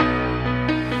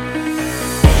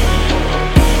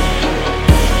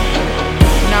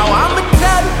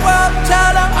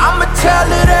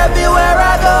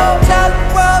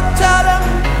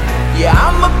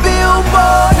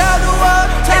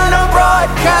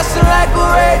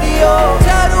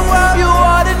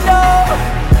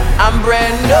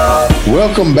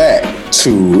Welcome back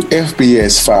to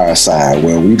FBS Fireside,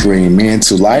 where we bring men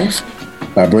to life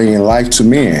by bringing life to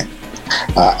men.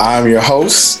 I'm your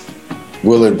host,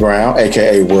 Willard Brown,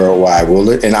 aka Worldwide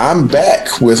Willard, and I'm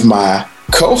back with my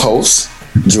co-host,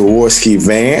 Jaworski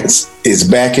Vance, is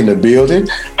back in the building.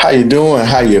 How you doing?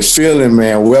 How you feeling,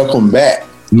 man? Welcome back.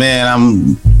 Man,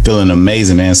 I'm feeling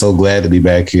amazing, man. So glad to be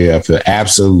back here. I feel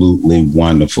absolutely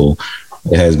wonderful.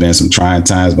 It has been some trying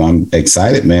times, but I'm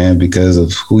excited, man, because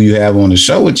of who you have on the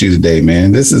show with you today,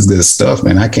 man. This is good stuff,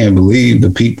 man. I can't believe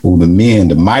the people, the men,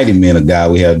 the mighty men of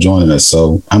God we have joining us.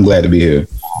 So I'm glad to be here.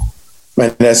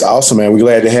 Man, that's awesome, man. We're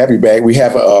glad to have you back. We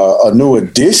have a new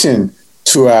addition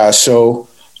to our show,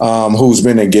 who's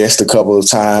been a guest a couple of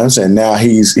times, and now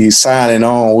he's signing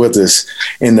on with us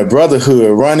in the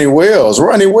brotherhood. Ronnie Wells.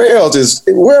 Ronnie Wells is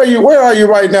where are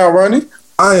you right now, Ronnie?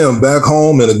 I am back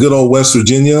home in a good old West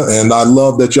Virginia, and I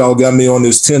love that y'all got me on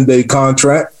this 10-day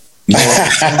contract. You know,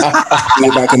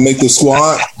 if I can make the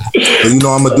squad, you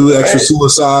know, I'm gonna do the extra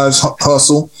suicide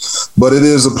hustle. But it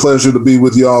is a pleasure to be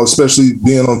with y'all, especially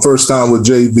being on first time with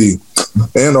JV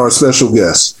and our special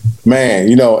guest. Man,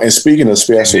 you know, and speaking of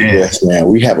special guests, man,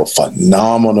 we have a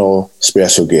phenomenal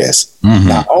special guest. Mm-hmm.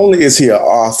 Not only is he an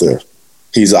author,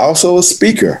 he's also a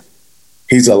speaker.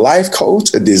 He's a life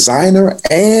coach, a designer,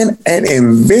 and an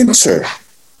inventor.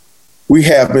 We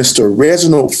have Mr.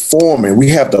 Reginald Foreman. We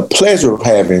have the pleasure of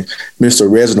having Mr.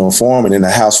 Reginald Foreman in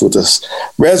the house with us.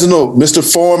 Reginald, Mr.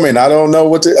 Foreman, I don't know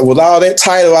with all that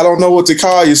title, I don't know what to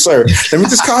call you, sir. Let me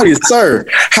just call you sir.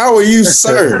 How are you,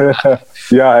 sir?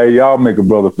 Yeah, hey, y'all make a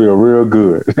brother feel real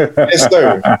good. Yes,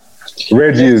 sir.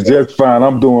 Reggie is just fine.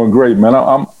 I'm doing great, man.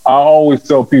 I always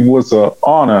tell people it's an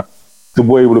honor to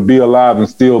be able to be alive and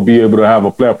still be able to have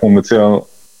a platform to tell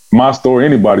my story,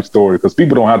 anybody's story, because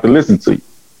people don't have to listen to you.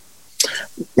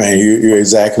 Man, you're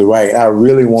exactly right. I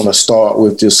really want to start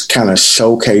with just kind of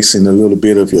showcasing a little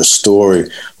bit of your story.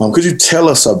 Could you tell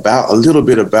us a little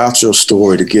bit about your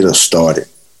story to get us started?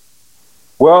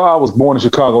 Well, I was born in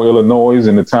Chicago, Illinois,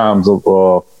 in the times of,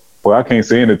 well, I can't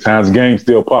say in the times, game's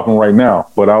still popping right now,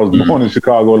 but I was born in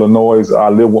Chicago, Illinois. I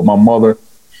lived with my mother.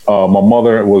 My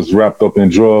mother was wrapped up in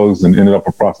drugs and ended up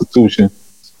in prostitution.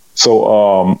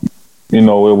 So, you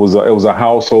know, it was a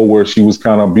household where she was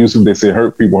kind of abusive. They say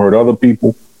hurt people hurt other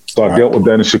people. So I dealt with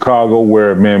that in Chicago,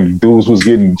 where, man, dudes was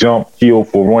getting jumped, killed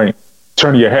for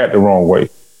turning your hat the wrong way.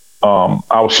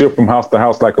 I was shipped from house to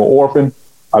house like an orphan.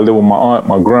 I lived with my aunt,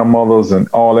 my grandmothers, and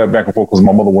all that back and forth because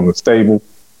my mother wasn't stable.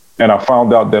 And I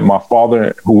found out that my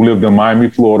father, who lived in Miami,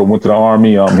 Florida, went to the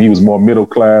Army. He was more middle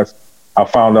class. I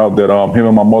found out that him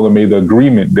and my mother made the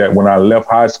agreement that when I left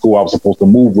high school, I was supposed to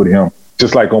move with him,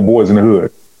 just like on Boys in the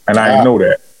Hood. And I didn't know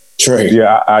that. True.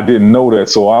 Yeah, I didn't know that.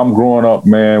 So I'm growing up,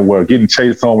 man, where getting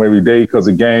chased home every day because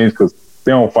of gangs, because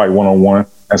they don't fight one-on-one.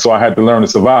 And so I had to learn to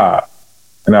survive.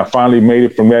 And I finally made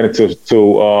it from there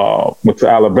went to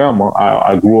Alabama.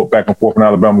 I grew up back and forth in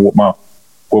Alabama with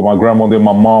my grandmother.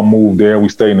 My mom moved there. We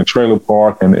stayed in the trailer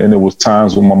park. And it was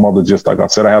times when my mother, just like I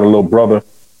said, I had a little brother.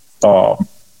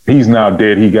 He's now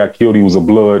dead. He got killed. He was a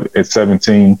blood at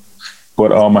 17.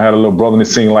 But I had a little brother, and it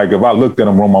seemed like if I looked at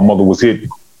him wrong, my mother was hitting.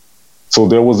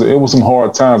 So it was some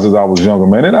hard times as I was younger,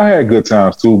 man. And I had good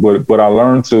times too, but I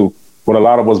learned to, what a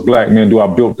lot of us black men do, I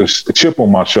built the chip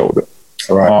on my shoulder.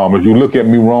 Right. If you look at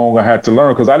me wrong, I had to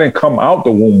learn, because I didn't come out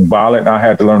the womb violent. I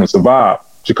had to learn to survive.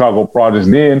 Chicago projects,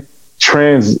 then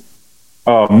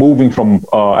moving from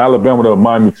Alabama to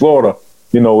Miami, Florida.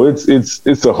 You know,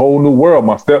 it's a whole new world.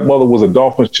 My stepmother was a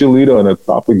Dolphins cheerleader and a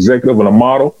top executive and a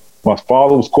model. My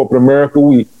father was corporate America.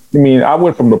 I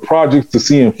went from the projects to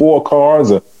seeing 4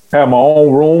 cars, had my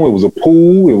own room. It was a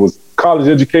pool. It was college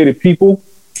educated people.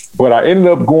 But I ended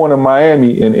up going to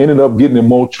Miami and ended up getting in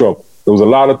more trouble. There was a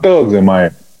lot of thugs in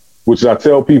Miami, which I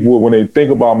tell people when they think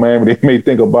about Miami, they may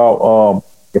think about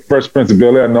the Fresh Prince of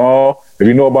Bel-Air. No, if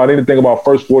you know about anything about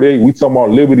First 48, we talking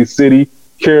about Liberty City,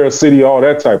 Carroll City, all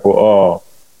that type of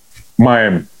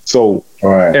Miami. So,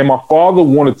 right. And my father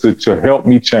wanted to help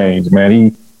me change,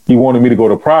 man. He wanted me to go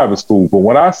to private school. But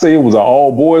when I say it was an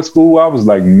all-boys school, I was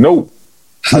like, nope.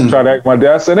 I tried to ask my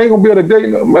dad. I said, ain't going to be able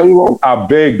to date. I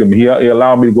begged him. He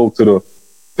allowed me to go to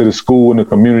the school in the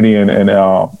community. And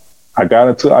I got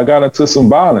into some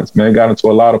violence, man. Got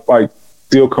into a lot of fights.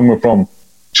 Still coming from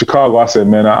Chicago. I said,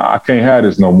 man, I can't have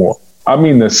this no more. I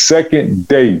mean, the second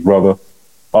day, brother,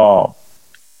 a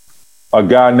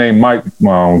guy named Mike,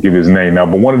 well, I don't give his name now,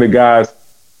 but one of the guys,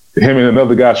 him and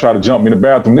another guy tried to jump me in the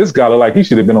bathroom. This guy looked like he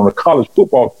should have been on a college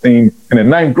football team in the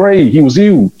 9th grade. He was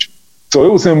huge. So it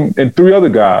was him and 3 other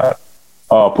guys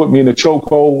put me in the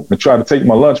chokehold and tried to take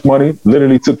my lunch money,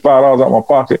 literally took $5 out of my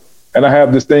pocket. And I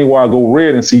have this thing where I go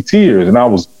red and see tears. And I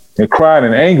was and crying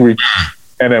and angry.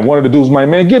 And then one of the dudes, my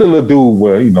man, get a little dude,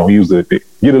 well, he was get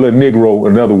a little Negro,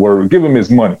 in other words, give him his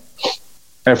money.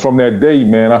 And from that day,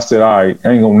 man, I said, all right,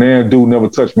 ain't gonna dude never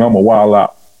touch me. I'm a wild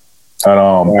out.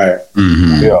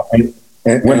 And yeah,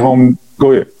 went home.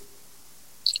 Go ahead.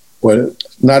 Well,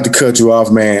 not to cut you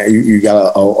off, man, you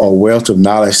got a wealth of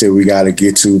knowledge that we got to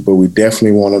get to, but we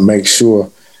definitely want to make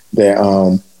sure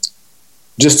that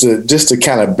just to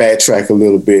kind of backtrack a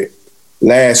little bit.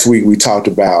 Last week we talked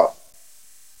about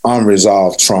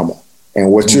unresolved trauma,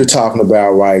 and what you're talking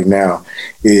about right now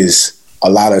is a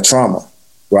lot of trauma,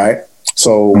 right?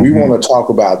 So we want to talk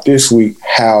about this week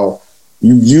how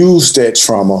you use that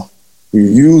trauma, you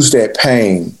use that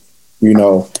pain,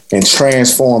 and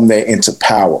transform that into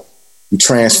power. You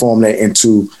transform that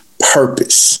into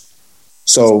purpose.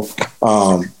 So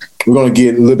we're going to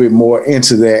get a little bit more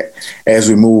into that as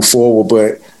we move forward.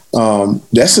 But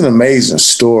that's an amazing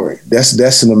story. That's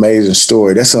an amazing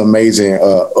story. That's an amazing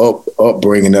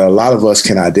upbringing that a lot of us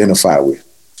can identify with.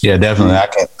 Yeah, definitely.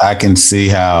 I can see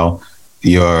how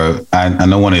I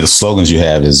know one of the slogans you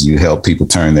have is you help people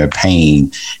turn their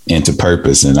pain into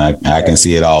purpose. And I can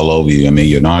see it all over you. I mean,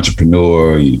 you're an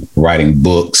entrepreneur, you're writing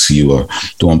books, you are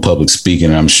doing public speaking.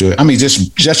 And I'm sure,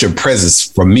 just your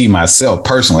presence for me, myself,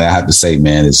 personally, I have to say,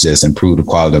 man, it's just improved the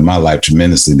quality of my life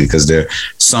tremendously, because there are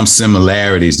some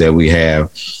similarities that we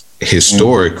have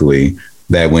historically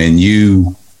that when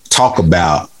you talk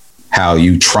about how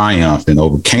you triumphed and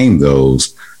overcame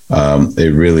those,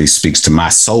 it really speaks to my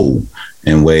soul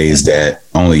in ways that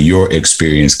only your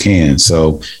experience can.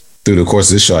 So through the course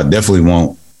of this show, I definitely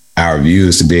want our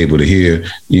viewers to be able to hear,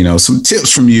 some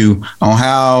tips from you on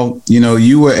how,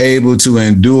 you were able to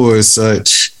endure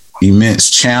such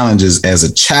immense challenges as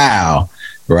a child,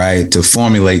 right, to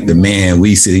formulate the man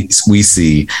we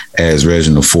see as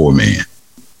Reginald Foreman.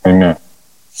 Amen.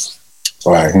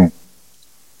 All right.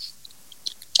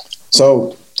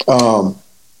 So,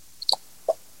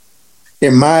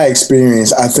 in my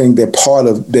experience, I think that part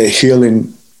of the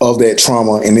healing of that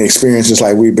trauma and the experiences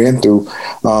like we've been through,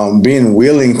 being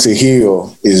willing to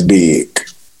heal is big.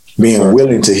 Being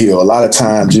willing to heal. A lot of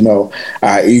times,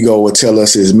 our ego will tell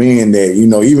us as men that,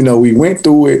 even though we went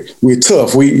through it, we're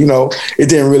tough. It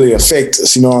didn't really affect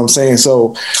us. You know what I'm saying?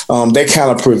 So that kind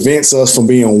of prevents us from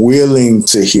being willing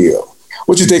to heal.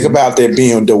 What you think about that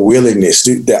being the willingness,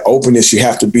 that openness you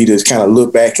have to be to kind of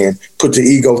look back and put the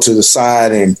ego to the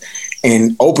side and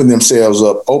open themselves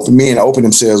up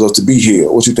to be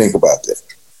healed? What you think about that?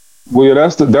 Well, yeah,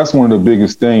 that's one of the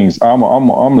biggest things. I'm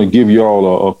going to give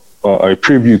y'all a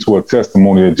preview to a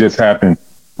testimony that just happened,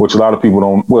 which a lot of people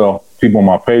people on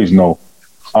my page know.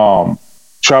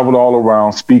 Traveled all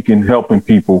around, speaking, helping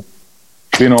people,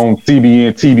 been on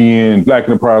CBN, TBN, Black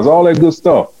Enterprise, all that good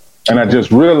stuff. And I just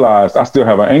realized I still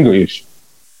have an anger issue.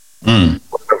 The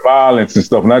violence and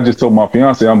stuff. And I just told my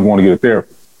fiance I'm going to get a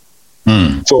therapist.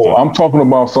 So I'm talking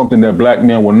about something that Black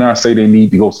men will not say they need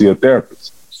to go see a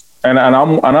therapist. And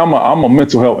I'm a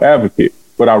mental health advocate.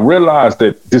 But I realized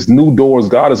that this new doors,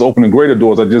 God is opening greater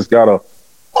doors. I just got a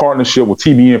partnership with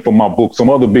TBN for my book. Some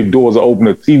other big doors are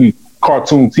opening,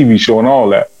 cartoon TV show and all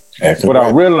that. But I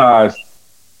realized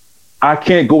I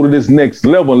can't go to this next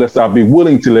level unless I be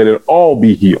willing to let it all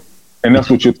be healed. And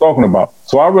that's what you're talking about.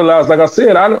 So I realized, like I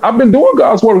said, I've been doing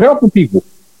God's work, helping people,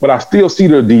 but I still see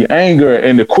the anger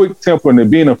and the quick temper and the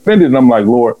being offended. And I'm like,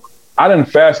 Lord, I didn't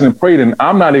fast and prayed, and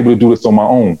I'm not able to do this on my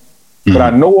own. But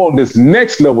I know on this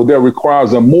next level, that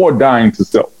requires a more dying to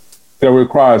self. That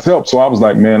requires help. So I was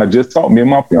like, man, I just talked me and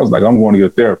my friend. I was like, I'm going to get a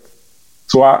therapist.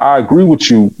 So I agree with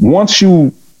you. Once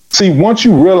you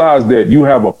realize that you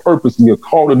have a purpose and you're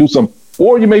called to do something,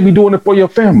 or you may be doing it for your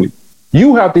family,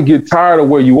 you have to get tired of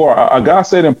where you are. A guy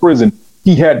said in prison,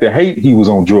 he had to hate he was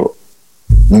on drugs.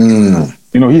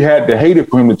 He had to hate it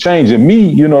for him to change. And me,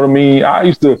 you know what I mean? I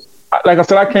used to, like I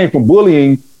said, I came from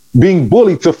being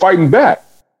bullied to fighting back.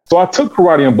 So I took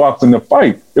karate and boxing to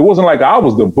fight. It wasn't like I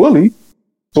was the bully.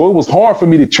 So it was hard for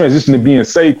me to transition to being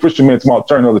saved Christian man to my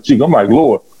turn the other cheek. I'm like,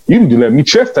 Lord, you need to let me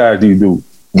chastise these dudes,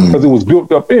 because it was built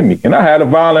up in me. And I had a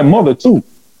violent mother too.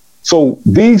 So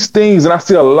these things, and I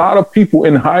see a lot of people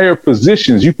in higher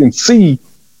positions, you can see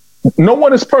no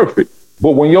one is perfect,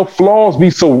 but when your flaws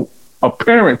be so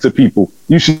apparent to people,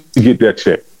 you should get that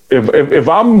check. If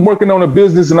I'm working on a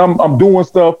business and I'm doing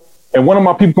stuff, and one of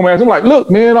my people come and ask, I'm like, look,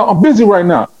 man, I'm busy right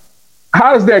now.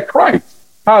 How is that Christ?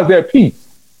 How is that peace?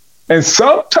 And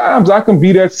sometimes I can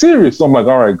be that serious. So I'm like,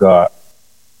 all right, God,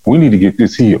 we need to get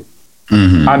this healed.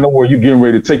 I know where you're getting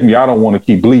ready to take me. I don't want to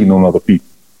keep bleeding on other people.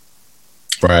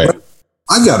 Right.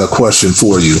 I got a question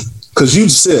for you, because you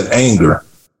said anger.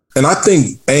 And I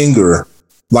think anger,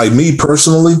 like me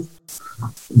personally,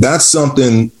 that's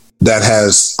something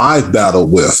I've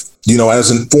battled with. You know, as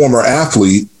a former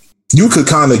athlete, you could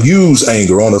kind of use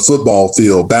anger on a football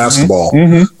field, basketball,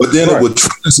 but then it would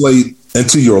translate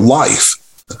into your life.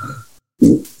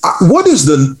 What is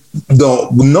the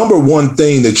number one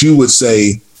thing that you would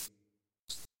say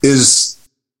is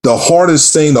the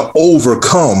hardest thing to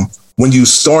overcome when you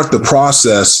start the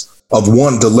process of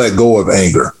wanting to let go of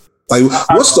anger? Like,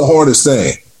 what's the hardest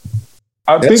thing?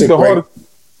 I think the hardest.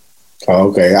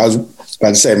 Okay, I was about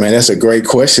to say, man, that's a great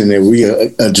question, and we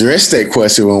address that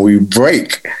question when we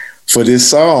break for this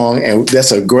song, and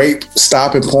that's a great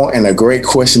stopping point and a great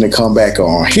question to come back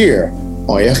on here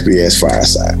on FBS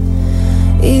Fireside.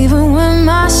 Even when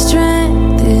my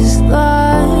strength is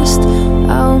lost,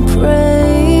 I'll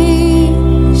praise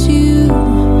you.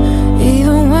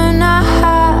 Even when I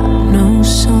have no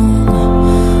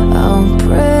song, I'll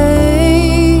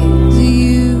praise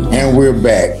you. And we're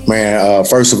back, man.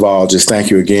 First of all, just thank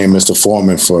you again, Mr.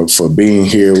 Foreman, for being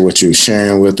here, what you're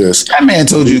sharing with us. That man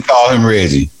told you to call him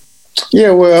Reggie.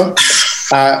 Yeah, well,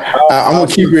 I'm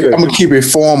gonna keep it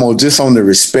formal, just on the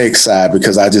respect side,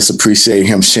 because I just appreciate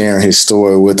him sharing his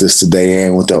story with us today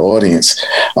and with the audience.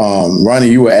 Ronnie,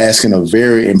 you were asking a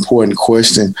very important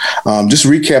question. Just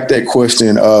recap that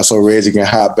question so Reggie can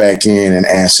hop back in and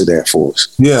answer that for us.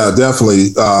 Yeah,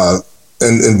 definitely.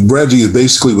 And Reggie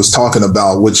basically was talking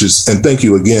about, and thank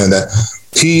you again, that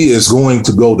he is going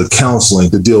to go to counseling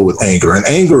to deal with anger. And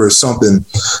anger is something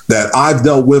that I've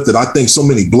dealt with, that I think so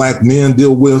many black men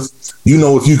deal with. You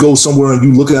know, if you go somewhere and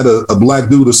you look at a black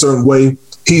dude a certain way,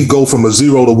 he'd go from a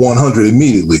 0 to 100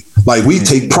 immediately. Like, we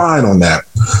take pride on that.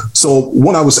 So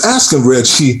what I was asking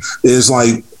Reggie is,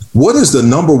 like, what is the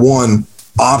number one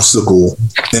obstacle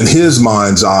in his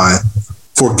mind's eye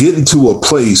for getting to a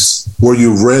place where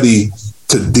you're ready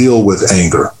to deal with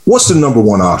anger? What's the number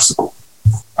one obstacle?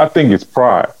 I think it's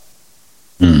pride.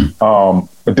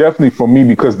 But definitely for me,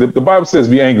 because the Bible says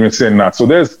be angry and sin not. So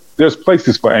there's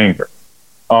places for anger,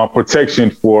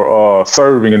 protection for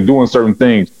serving and doing certain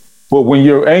things. But when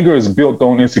your anger is built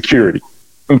on insecurity,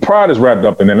 and pride is wrapped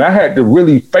up in it, and I had to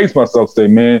really face myself, say,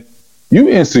 man, you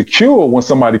insecure when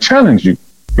somebody challenges you,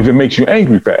 if it makes you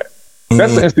angry fast.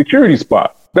 That's the insecurity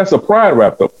spot. That's a pride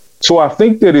wrapped up. So I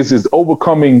think that is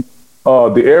overcoming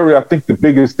the area. I think the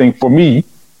biggest thing for me,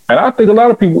 and I think a lot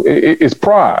of people, is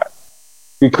pride.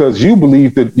 Because you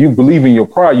believe in your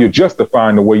pride, you're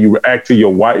justifying the way you react to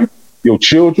your wife, your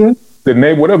children, the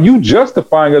neighbor, whatever. You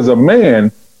justifying as a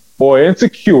man or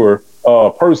insecure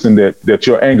person that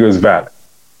your anger is valid,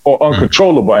 or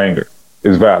uncontrollable anger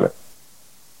is valid.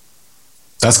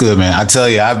 That's good, man. I tell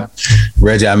you,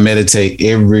 Reggie, I meditate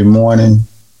every morning,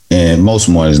 and most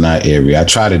mornings, not every. I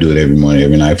try to do it every morning,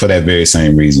 every night, for that very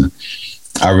same reason.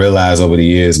 I realized over the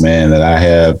years, man, that I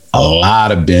have a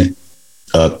lot of bent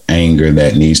up anger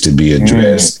that needs to be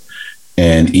addressed.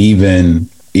 And even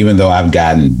though I've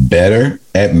gotten better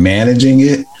at managing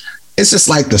it, it's just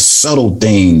like the subtle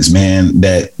things, man,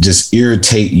 that just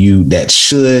irritate you, that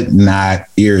should not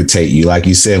irritate you. Like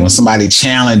you said, when somebody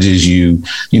challenges you,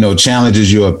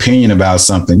 challenges your opinion about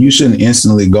something, you shouldn't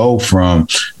instantly go from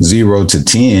 0 to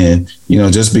 10,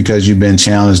 just because you've been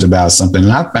challenged about something.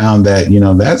 And I found that,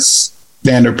 that's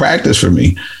standard practice for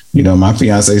me. My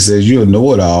fiance says you'll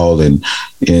know it all. And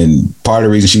part of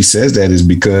the reason she says that is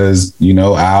because,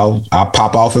 I'll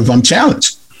pop off if I'm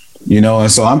challenged,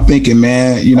 and so I'm thinking,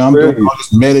 man, I'm doing all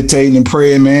this meditating and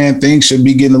praying, man, things should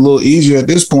be getting a little easier at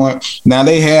this point. Now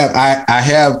I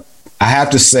have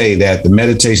to say that the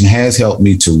meditation has helped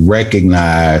me to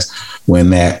recognize when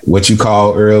that, what you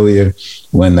called earlier,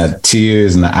 when the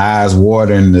tears and the eyes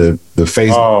water and the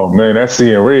face. Oh man, that's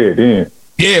seeing red then.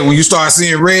 Yeah, when you start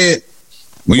seeing red.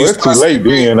 It's too late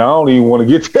then. I don't even want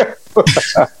to get that.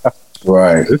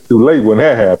 Right. It's too late when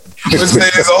that happens.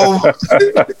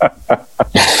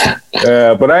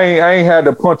 But I ain't had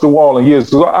to punch a wall in years.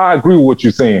 So I agree with what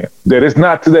you're saying, that it's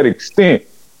not to that extent,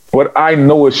 but I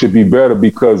know it should be better,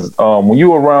 because when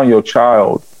you're around your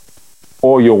child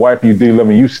or your wife,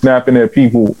 you snapping at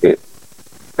people, it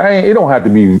don't have to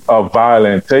be a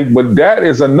violent take, but that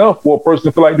is enough for a person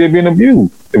to feel like they're being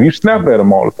abused if you snap at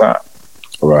them all the time.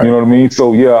 Right. You know what I mean?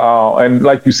 So, yeah. And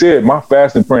like you said, my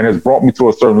fasting praying has brought me to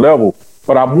a certain level,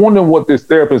 but I'm wondering what this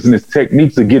therapist and his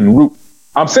techniques are getting root.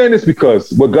 I'm saying this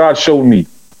because what God showed me,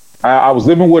 I was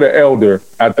living with an elder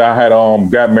after I had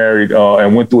got married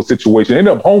and went through a situation,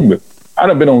 ended up homeless. I'd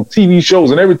have been on TV shows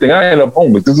and everything. I ended up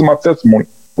homeless. This is my testimony.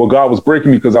 Well, God was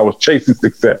breaking me because I was chasing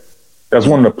success. That's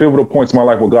one of the pivotal points in my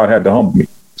life where God had to humble me.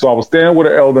 So I was staying with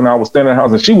an elder, and I was staying in the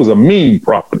house, and she was a mean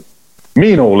prophet,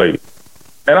 mean old lady.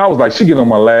 And I was like, she getting on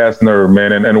my last nerve,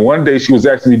 man. And one day she was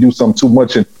asking me to do something too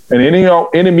much. And any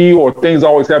enemy or things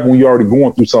always happen when you're already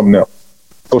going through something else.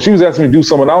 So she was asking me to do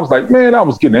something. And I was like, man, I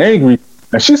was getting angry.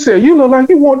 And she said, you look like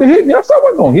you wanted to hit me. I said, I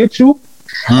wasn't going to hit you.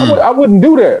 I wouldn't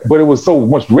do that. But it was so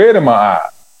much red in my eye.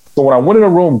 So when I went in the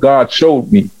room, God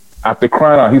showed me, after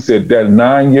crying out, he said, that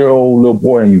 9-year-old little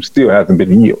boy in you still hasn't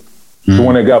been healed. The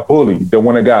one that got bullied, the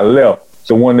one that got left,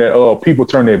 the one that people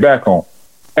turned their back on.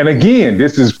 And again,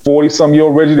 this is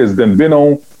 40-some-year-old Reggie that's been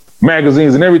on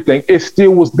magazines and everything. It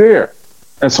still was there.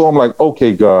 And so I'm like,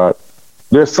 okay, God,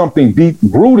 there's something deep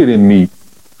rooted in me.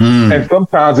 And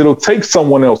sometimes it'll take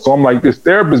someone else. So I'm like, this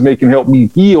therapist can help me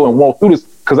heal and walk through this,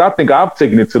 because I think I've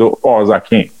taken it to as far as I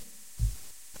can.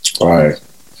 All right.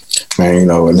 Man, you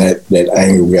know, and that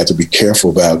angle we have to be careful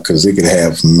about, because it could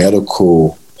have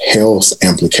medical health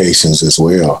implications as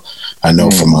well. I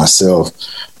know for myself,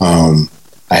 I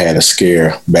had a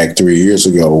scare back 3 years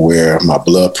ago where my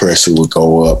blood pressure would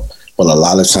go up. But a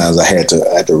lot of times I had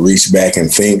to reach back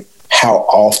and think, how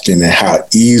often and how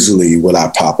easily would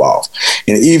I pop off?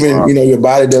 And even, you know, your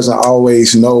body doesn't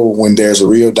always know when there's a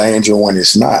real danger and when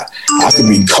it's not. I could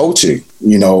be coaching,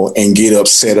 you know, and get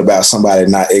upset about somebody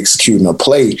not executing a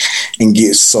play and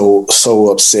get so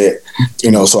upset, you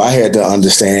know. So I had to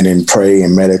understand and pray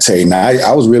and meditate. Now,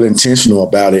 I was really intentional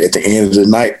about it. At the end of the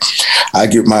night, I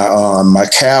get my my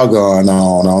Calgon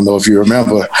on. I don't know if you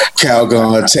remember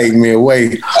Calgon, Take Me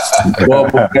Away,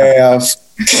 bubble bath,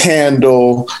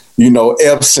 candle, you know,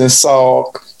 Epsom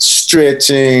salt,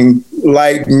 stretching,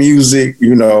 light music,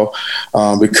 you know,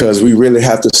 because we really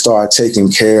have to start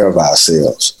taking care of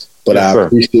ourselves. But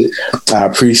yes, I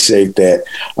appreciate that.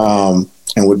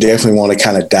 And we definitely want to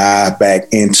kind of dive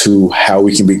back into how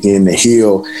we can begin to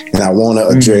heal. And I want to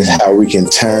address how we can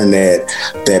turn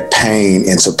that pain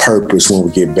into purpose when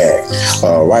we get back,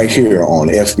 right here on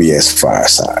FBS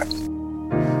Fireside.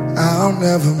 I'll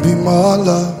never be more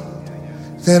loved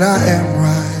than I am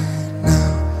right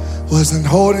now. Wasn't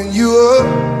holding you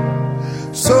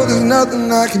up, so there's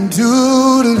nothing I can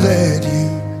do to let you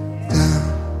down.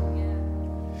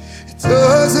 It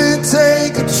doesn't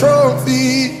take a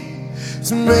trophy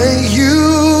to make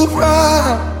you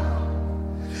proud.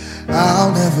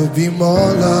 I'll never be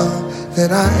more loved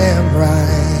than I am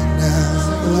right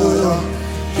now. Ooh.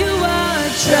 You are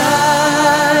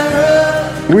Jireh.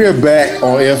 We're back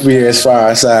on FBS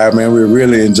Fireside, man. We're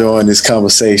really enjoying this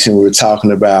conversation. We're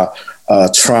talking about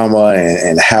trauma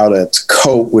and how to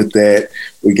cope with that.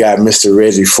 We got Mr.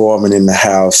 Reggie Foreman in the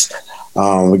house.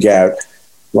 We got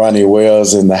Ronnie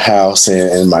Wells in the house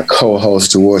and my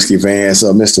co-host, Jaworski Vance,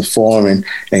 Mr. Foreman.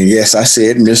 And yes, I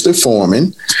said Mr.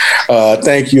 Foreman.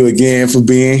 Thank you again for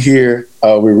being here.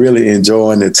 We're really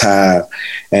enjoying the time.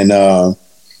 And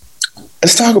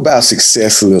let's talk about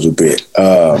success a little bit.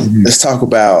 Let's talk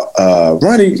about,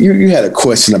 Ronnie, you had a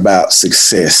question about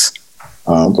success.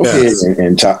 Go ahead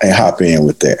and hop in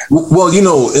with that. Well, you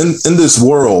know, in this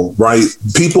world, right,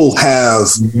 people have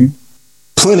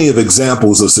plenty of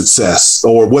examples of success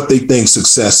or what they think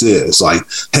success is. Like,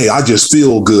 hey, I just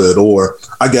feel good, or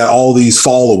I got all these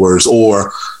followers,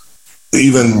 or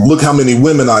even look how many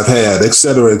women I've had, et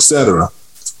cetera, et cetera.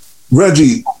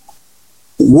 Reggie,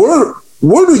 where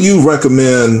do you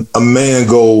recommend a man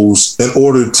goes in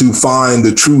order to find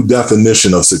the true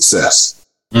definition of success?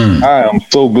 I am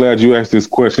so glad you asked this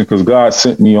question, because God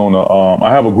sent me on I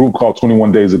have a group called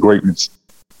 21 Days of Greatness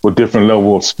with different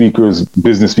level of speakers,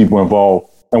 business people involved.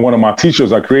 And one of my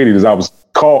t-shirts I created is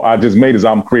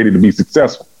I'm created to be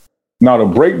successful. Now, the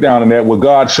breakdown in that, what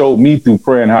God showed me through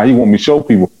prayer and how he want me to show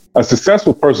people, a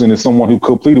successful person is someone who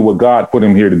completed what God put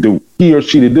him here to do, he or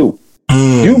she to do.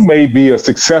 You may be a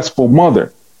successful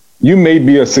mother. You may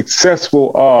be a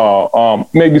successful,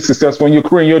 maybe successful in your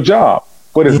career, in your job,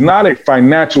 but it's not a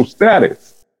financial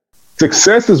status.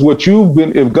 Success is what you've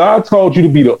been. If God told you to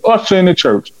be the usher in the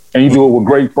church and you do it with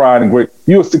great pride and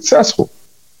you're successful.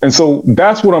 And so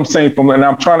that's what I'm saying and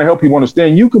I'm trying to help you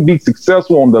understand you can be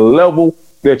successful on the level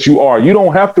that you are. You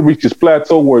don't have to reach this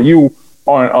plateau where you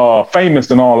are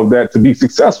famous and all of that to be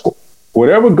successful.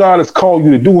 Whatever God has called you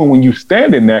to do, and when you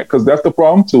stand in that, because that's the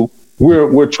problem too,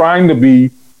 we're trying to be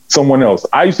someone else.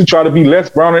 I used to try to be Les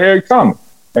Brown and Eric Thomas,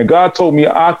 and God told me,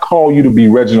 I call you to be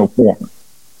Reginald Foreman.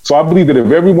 So I believe that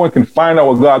if everyone can find out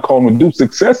what God called them to do,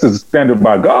 success is standard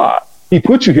by God. He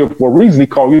put you here for a reason. He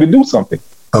called you to do something.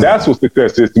 That's what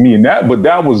success is to me. But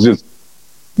that was just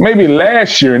maybe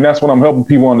last year, and that's what I'm helping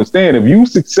people understand. If you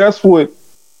successful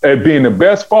at being the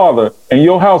best father in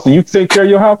your house and you take care of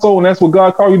your household, and that's what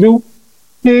God called you to do,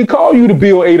 he didn't call you to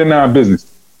build 8 or 9 businesses.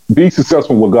 Be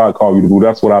successful in what God called you to do.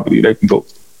 That's what I believe. They can go.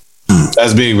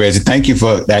 That's big, Reggie. Thank you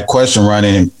for that question,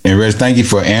 Ronnie. And Reggie, thank you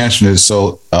for answering it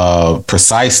so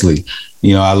precisely.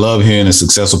 You know, I love hearing a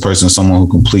successful person, someone who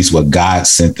completes what God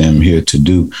sent them here to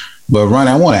do. But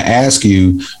Ronnie, I want to ask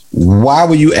you, why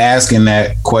were you asking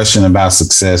that question about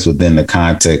success within the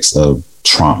context of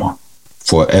trauma,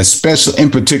 especially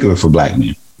in particular for Black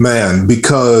men? Man,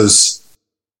 because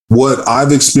what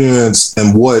I've experienced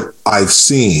and what I've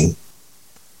seen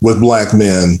with Black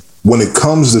men when it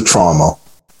comes to trauma,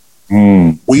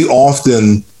 we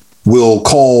often will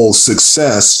call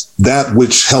success that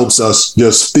which helps us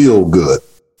just feel good.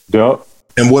 Yep.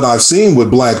 And what I've seen with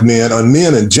Black men and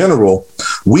men in general,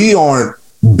 we aren't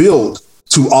built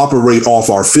to operate off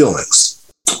our feelings.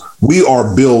 We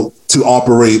are built to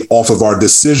operate off of our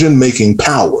decision-making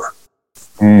power.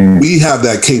 We have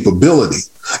that capability.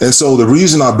 And so the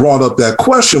reason I brought up that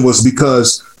question was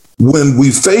because when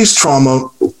we face trauma,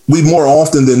 we more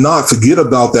often than not forget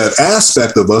about that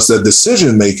aspect of us, that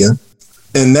decision making.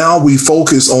 And now we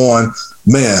focus on,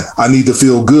 man, I need to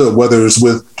feel good, whether it's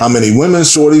with how many women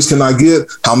shorties can I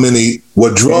get,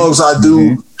 what drugs I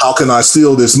do, how can I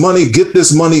steal this money, get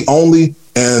this money only.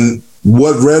 And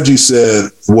what Reggie said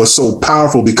was so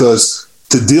powerful, because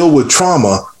to deal with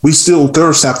trauma, we still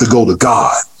first have to go to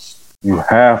God. You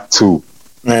have to.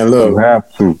 Man, look, you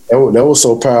have to. That was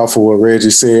so powerful what Reggie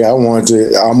said. I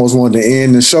almost wanted to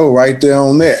end the show right there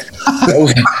on that.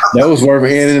 That was worth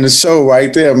ending the show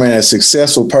right there, man. A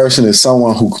successful person is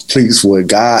someone who completes what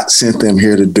God sent them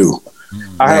here to do.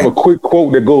 I have a quick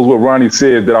quote that goes with what Ronnie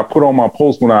said that I put on my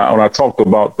post when I talked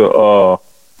about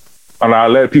and I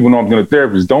let people know I'm going to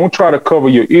therapist. Don't try to cover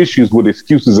your issues with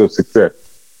excuses of success.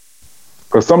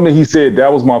 Because something he said,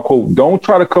 that was my quote. Don't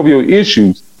try to cover your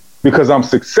issues. Because I'm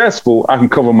successful, I can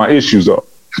cover my issues up.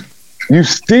 You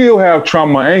still have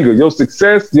trauma, anger. Your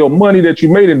success, your money that you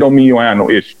made, it don't mean you don't have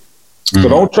no issues. So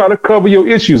don't try to cover your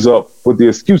issues up with the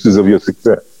excuses of your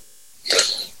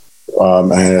success. Man,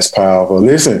 that's powerful.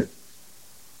 Listen,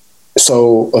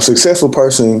 so a successful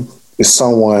person is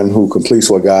someone who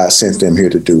completes what God sent them here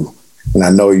to do. And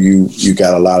I know you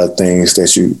got a lot of things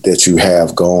that you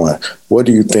have going. What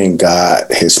do you think God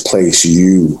has placed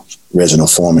you, Reginald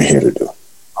Foreman, here to do?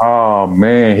 Oh,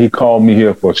 man, he called me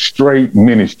here for straight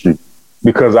ministry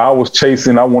because I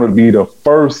wanted to be the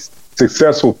first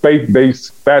successful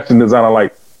faith-based fashion designer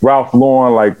like Ralph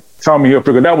Lauren, like Tommy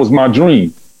Hilfiger. That was my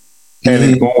dream.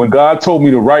 And when God told me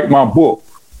to write my book,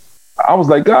 I was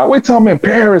like, God, wait till I'm in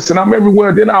Paris and I'm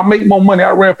everywhere. Then I'll make more money.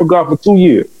 I ran for God for 2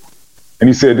 years. And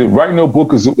he said, writing your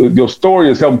book your story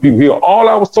is helping people heal. All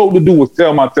I was told to do was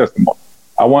tell my testimony.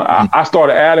 I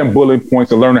started adding bullet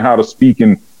points and learning how to speak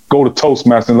and go to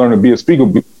Toastmasters and learn to be a speaker.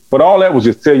 But all that was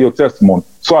just tell your testimony.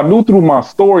 So I knew through my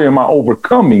story and my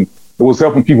overcoming, it was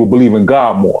helping people believe in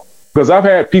God more. Because I've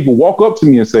had people walk up to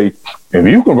me and say, if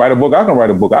you can write a book, I can write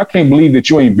a book. I can't believe that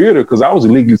you ain't bitter, because I was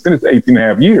illegally sentenced to 18 and a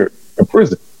half years in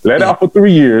prison. Let out for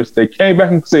 3 years. They came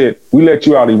back and said, we let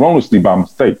you out erroneously by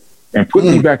mistake and put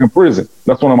me back in prison.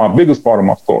 That's one of my biggest part of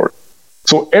my story.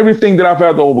 So everything that I've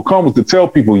had to overcome was to tell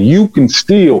people you can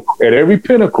still, at every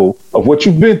pinnacle of what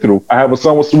you've been through. I have a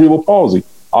son with cerebral palsy.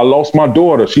 I lost my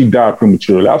daughter. She died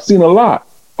prematurely. I've seen a lot,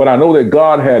 but I know that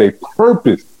God had a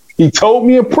purpose. He told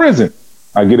me in prison.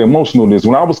 I get emotional this.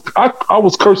 When I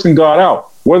was cursing God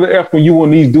out. Where the F when you when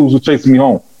these dudes were chasing me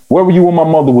home? Where were you when my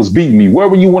mother was beating me? Where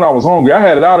were you when I was hungry? I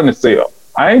had it out in the cell.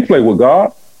 I ain't played with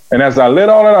God. And as I let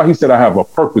all that out, he said, I have a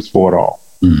purpose for it all.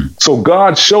 So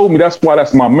God showed me, that's why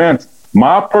that's my mantra.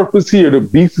 My purpose here to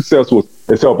be successful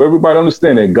is help everybody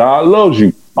understand that God loves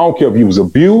you. I don't care if you was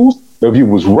abused, if you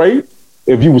was raped,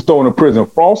 if you was thrown in prison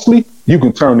falsely, you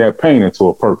can turn that pain into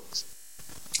a purpose.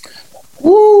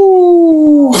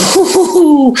 Woo!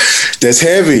 That's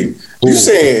heavy. You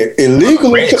said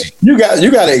illegally. You got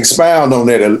to expound on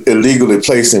that illegally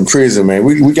placed in prison, man.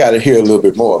 We got to hear a little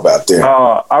bit more about that.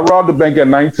 I robbed the bank at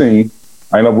 19.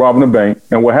 I ended up robbing the bank.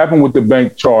 And what happened with the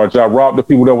bank charge, I robbed the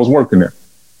people that was working there.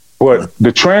 But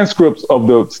the transcripts of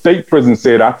the state prison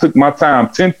said I took my time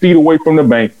 10 feet away from the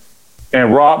bank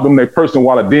and robbed them, their personal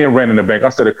wallet, then ran in the bank. I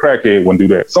said a crackhead wouldn't do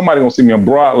that. Somebody gonna see me in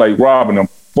broad like robbing them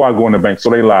before I go in the bank.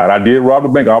 So they lied. I did rob the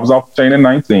bank. I was off the chain at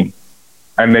 19.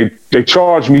 And they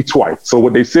charged me twice. So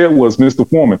what they said was, Mr.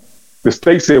 Foreman, the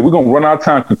state said, we're gonna run our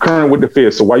time concurrent with the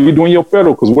Fed. So while you're doing your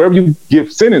federal, because wherever you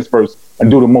get sentenced first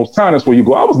and do the most time, that's where you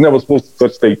go. I was never supposed to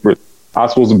touch state prison. I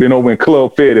was supposed to have been over in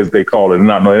Club Fed, as they call it. And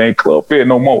no, it ain't Club Fed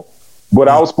no more. But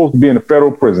I was supposed to be in the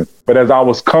federal prison. But as I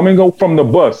was coming up from the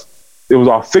bus, it was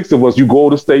all 6 of us. You go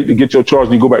to state to get your charge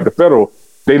and you go back to federal.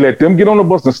 They let them get on the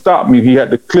bus and stop me. He had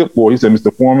the clipboard. He said,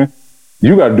 Mr. Foreman,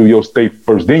 you got to do your state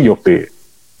first, then your Fed.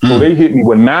 So they hit me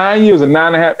with 9 years and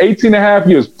 18 and a half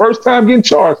years. First time getting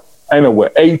charged, I ended up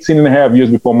with 18 and a half years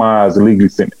before my eyes illegally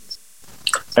sentenced.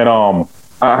 And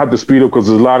I had to speed up because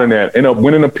there's a lot in that. Ended up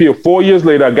winning an appeal. 4 years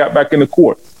later, I got back in the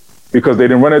court because they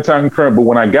didn't run that time concurrent. But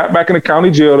when I got back in the county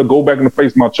jail to go back and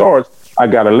face my charge, I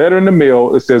got a letter in the mail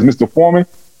that says, Mr. Foreman,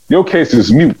 your case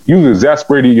is mute. You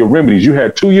exasperated your remedies. You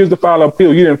had 2 years to file an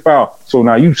appeal. You didn't file. So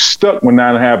now you stuck with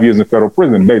 9.5 years in federal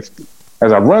prison, basically.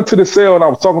 As I run to the cell and I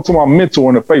was talking to my mentor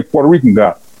in the faith, Puerto Rican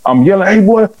guy, I'm yelling, hey,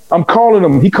 boy, I'm calling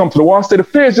him. He comes to the wall. I said, the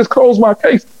feds just closed my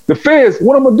case. The feds,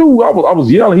 what am I going to do? I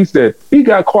was yelling. He said, he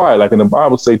got quiet, like in the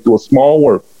Bible say, through a small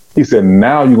word. He said,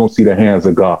 now you're going to see the hands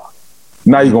of God.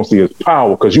 Now you're going to see his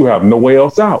power because you have no way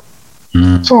else out.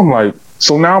 So I'm like,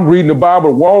 so now I'm reading the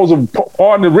Bible, the walls of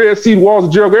pardon, the Red Sea, the walls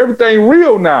of Jericho, everything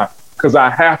real now because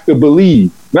I have to believe.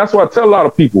 And that's why I tell a lot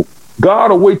of people, God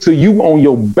will wait till you on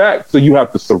your back so you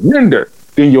have to surrender.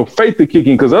 Then your faith to kick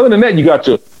in. Because other than that, you got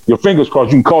your fingers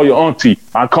crossed. You can call your auntie.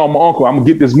 I call my uncle. I'm going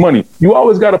to get this money. You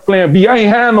always got a plan B. I ain't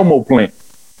had no more plan.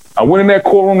 I went in that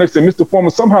courtroom. They said, Mr.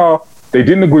 Foreman, somehow they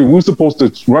didn't agree. We were supposed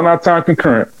to run our time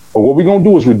concurrent. But what we're going to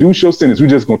do is reduce your sentence. We're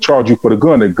just going to charge you for the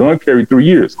gun. The gun carried 3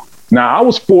 years. Now, I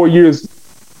was 4 years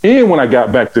in when I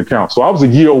got back to the count. So I was a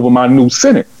year over my new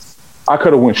sentence. I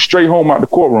could have went straight home out the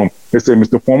courtroom. They said,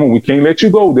 Mr. Foreman, we can't let you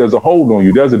go. There's a hold on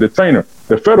you. There's a detainer.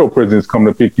 The federal prison is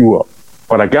coming to pick you up.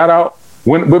 But I got out,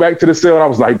 went back to the cell, and I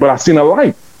was like, but I seen a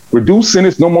light. Reduced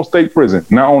sentence, no more state prison.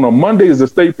 Now, on a Monday is the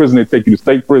state prison. They take you to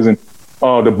state prison,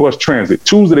 the bus transit.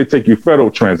 Tuesday, they take you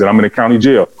federal transit. I'm in the county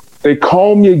jail. They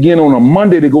call me again on a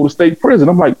Monday to go to state prison.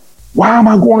 I'm like, why am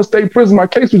I going to state prison? My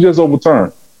case was just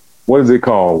overturned. What is it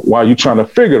called? While you trying to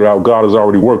figure it out, God has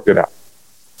already worked it out.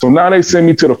 So now they send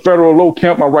me to the federal low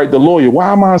camp. I write the lawyer.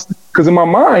 Why am I? Because in my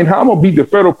mind, how I'm going to beat the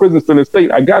federal prisons to the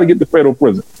state? I got to get the federal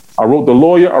prison. I wrote the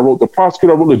lawyer. I wrote the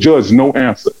prosecutor. I wrote the judge. No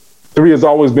answer. 3 has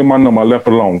always been my number. I left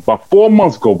it alone. About 4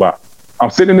 months go by. I'm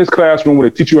sitting in this classroom where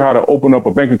they teach you how to open up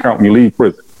a bank account when you leave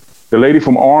prison. The lady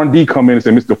from R&D come in and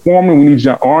say, Mr. Foreman, we need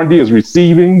you. R&D is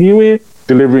receiving you in,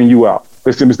 delivering you out.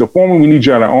 They said, Mr. Foreman, we need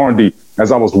you at R&D.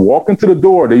 As I was walking to the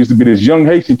door, there used to be this young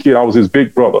Haitian kid. I was his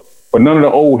big brother. But none of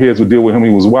the old heads would deal with him.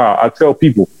 He was wild. I tell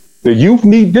people, the youth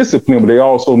need discipline, but they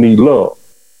also need love.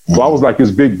 So I was like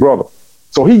his big brother.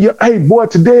 So hey, boy,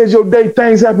 today is your day.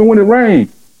 Things happen when it rains.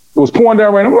 It was pouring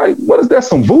down rain. I'm like, what is that,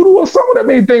 some voodoo or something? That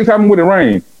made things happen when it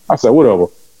rained. I said, whatever.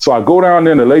 So I go down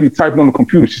there and the lady typing on the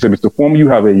computer. She said, Mr. Foreman, you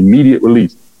have an immediate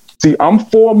release. See, I'm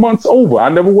 4 months over. I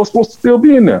never was supposed to still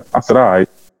be in there. I said, all right.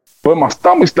 But my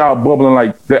stomach started bubbling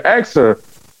like the asked her,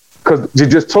 because they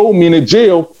just told me in the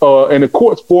jail, in the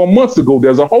courts 4 months ago,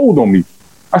 there's a hold on me.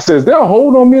 I said, is there a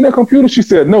hold on me in that computer? She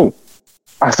said, no.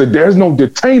 I said, there's no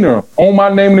detainer on my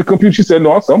name in the computer. She said,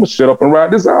 no. I said, I'm going to shut up and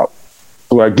ride this out.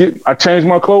 So I changed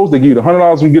my clothes. They give you the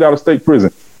 $100 when you get out of state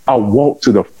prison. I walked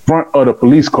to the front of the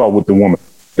police car with the woman.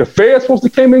 The feds supposed to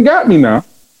came and got me now.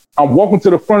 I'm walking to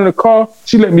the front of the car.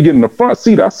 She let me get in the front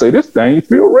seat. I say, this thing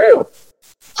feel real.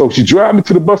 So she drive me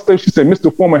to the bus station. She said,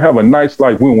 Mr. Foreman, have a nice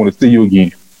life. We don't want to see you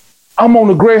again. I'm on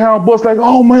the Greyhound bus like,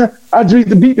 oh, man, I just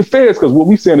to beat the feds. Because what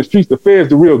we say in the streets, the feds,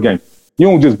 the real gang. You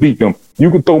don't just beat them.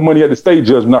 You can throw money at the state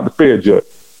judge, but not the fed judge.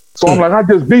 So I'm like, I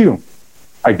just beat them.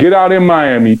 I get out in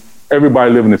Miami.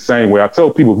 Everybody living the same way. I tell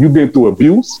people, if you've been through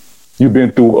abuse, you've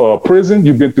been through prison,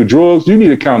 you've been through drugs, you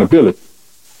need accountability.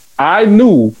 I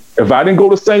knew if I didn't go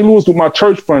to St. Louis with my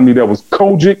church friend me that was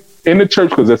Kojic in the church,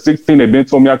 because at 16, they've been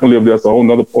told me I can live there. That's a whole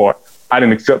nother part. I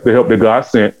didn't accept the help that God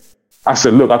sent. I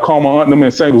said, look, I called my aunt and them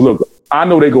in St. Louis. Look, I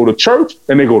know they go to church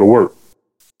and they go to work.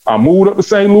 I moved up to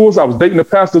St. Louis. I was dating the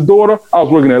pastor's daughter. I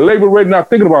was working at Labor Ready, not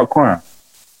thinking about crime.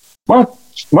 My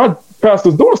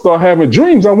pastor's daughter started having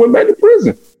dreams. I went back to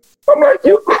prison. I'm like,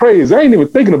 you're crazy. I ain't even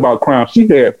thinking about crime. She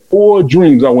had 4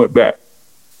 dreams. I went back.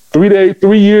 3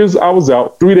 years I was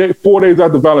out. 4 days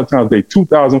after Valentine's Day,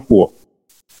 2004.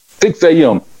 6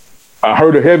 a.m. I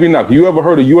heard a heavy knock. You ever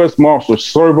heard a U.S. Marshal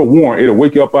serve a warrant? It'll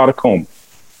wake you up out of coma.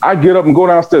 I get up and go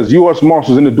downstairs. U.S.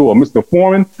 Marshal's in the door. Mr.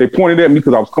 Foreman, they pointed at me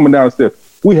because I was coming downstairs.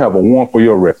 We have a warrant for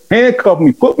your arrest. Handcuffed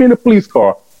me, put me in the police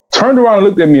car, turned around and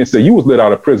looked at me and said, you was let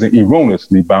out of prison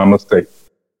erroneously by mistake.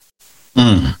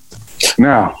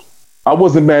 Now, I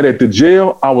wasn't mad at the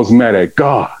jail. I was mad at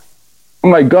God. I'm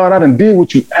like, God, I done did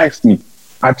what you asked me.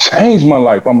 I changed my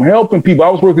life. I'm helping people. I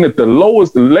was working at the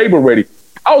lowest Labor Ready.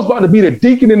 I was about to be the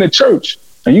deacon in the church.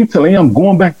 And you telling me I'm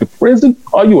going back to prison?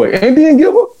 Are you an Indian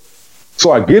giver?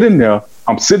 So I get in there.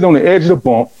 I'm sitting on the edge of the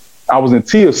bunk. I was in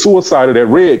tears, suicidal. That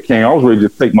red came. I was ready to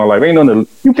just take my life. Ain't nothing.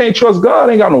 You can't trust God.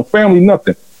 Ain't got no family,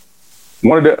 nothing.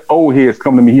 One of the old heads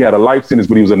come to me. He had a life sentence,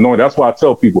 but he was anointed. That's why I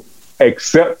tell people,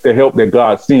 accept the help that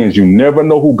God sends. You never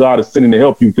know who God is sending to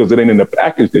help you because it ain't in the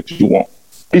package that you want.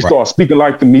 He started speaking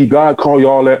life to me. God called you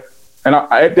all that. And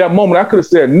at that moment, I could have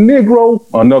said, Negro,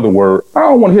 another word. I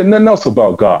don't want to hear nothing else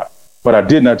about God. But I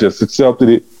didn't. I just accepted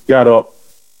it, got up.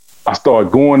 I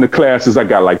started going to classes. I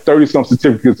got like 30-some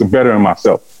certificates of bettering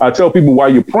myself. I tell people,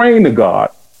 while you're praying to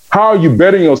God, how are you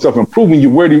bettering yourself and proving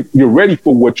you're ready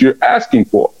for what you're asking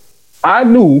for? I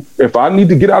knew if I need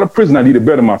to get out of prison, I need to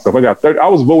better myself. I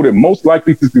was voted most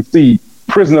likely to succeed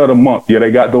prisoner of the month. Yeah,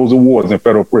 they got those awards in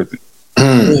federal prison.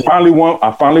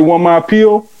 I finally won my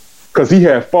appeal because he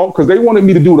had fault, because they wanted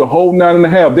me to do the whole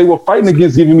 9.5. They were fighting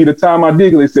against giving me the time I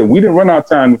did, because they said, we didn't run our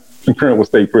time concurrent with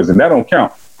state prison. That don't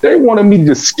count. They wanted me to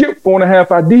just skip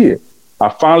 4.5. I did. I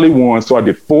finally won. So I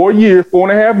did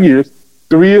 4.5 years,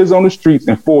 3 years on the streets,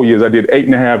 and 4 years. I did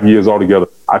 8.5 years altogether.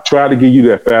 I tried to get you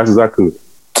there as fast as I could.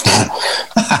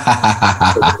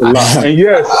 And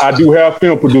yes, I do have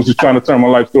film producers trying to turn my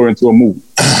life story into a movie.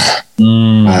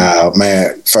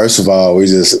 Man, first of all, we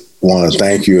just want to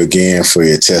thank you again for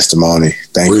your testimony.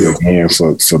 Thank you again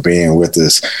for being with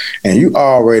us. And you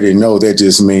already know that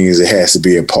just means it has to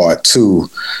be a part 2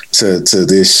 to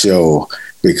this show,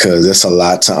 because there's a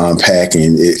lot to unpack,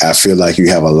 and I feel like you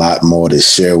have a lot more to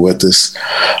share with us.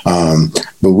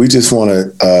 But we just want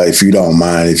to, if you don't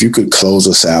mind, if you could close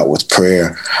us out with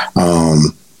prayer.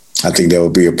 I think that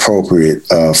would be appropriate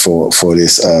for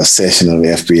this session of the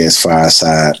FBS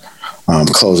Fireside,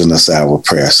 closing us out with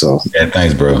prayer. So yeah,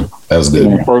 thanks, bro. That was good.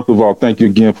 Well, first of all, thank you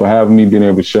again for having me, being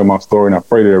able to share my story, and I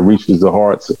pray that it reaches the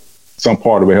hearts. Some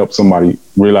part of it helps somebody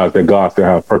realize that God still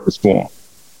has purpose for them.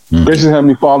 Gracious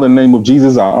Heavenly Father, in the name of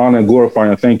Jesus, I honor and glorify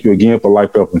and thank you again for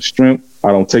life, health, and strength. I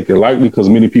don't take it lightly, because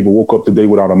many people woke up today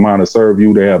without a mind to serve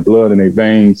you. They have blood in their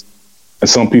veins. And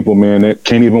some people, man, that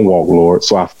can't even walk, Lord.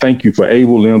 So I thank you for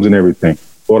able limbs and everything.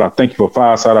 Lord, I thank you for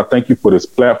Fireside. I thank you for this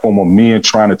platform of men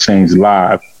trying to change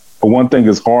lives. For one thing,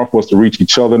 it's hard for us to reach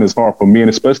each other, and it's hard for men,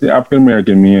 especially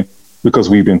African-American men, because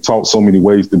we've been taught so many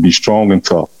ways to be strong and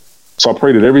tough. So I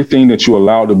pray that everything that you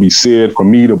allow to be said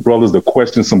from me, the brothers, the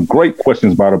questions, some great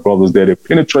questions by the brothers, that it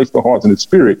penetrates the hearts and the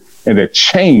spirit, and that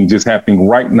change is happening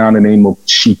right now in the name of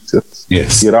Jesus.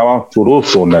 Yes. Lord,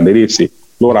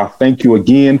 I thank you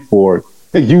again for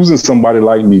using somebody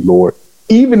like me, Lord.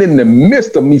 Even in the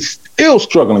midst of me still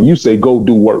struggling, you say, go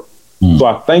do work. So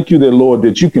I thank you that, Lord,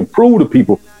 that you can prove to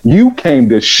people you came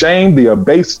to shame the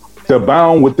abased, to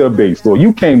bound with the abased. Lord,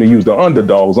 you came to use the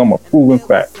underdogs. I'm a proven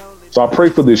fact. So I pray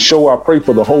for this show. I pray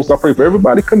for the host. I pray for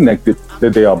everybody connected,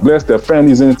 that they are blessed, their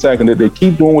families intact, and that they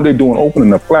keep doing what they're doing,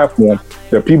 opening a platform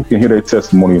that people can hear their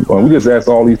testimony. And we just ask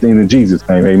all these things in Jesus'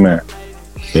 name. Amen.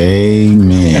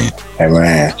 Amen.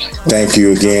 Amen. Thank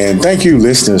you again. Thank you,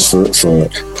 listeners, for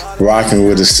rocking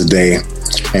with us today.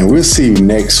 And we'll see you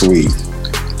next week.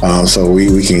 So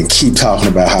we can keep talking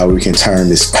about how we can turn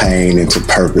this pain into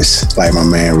purpose, like my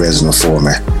man Reginald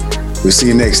Foreman. We'll see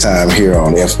you next time here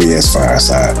on FBS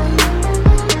Fireside.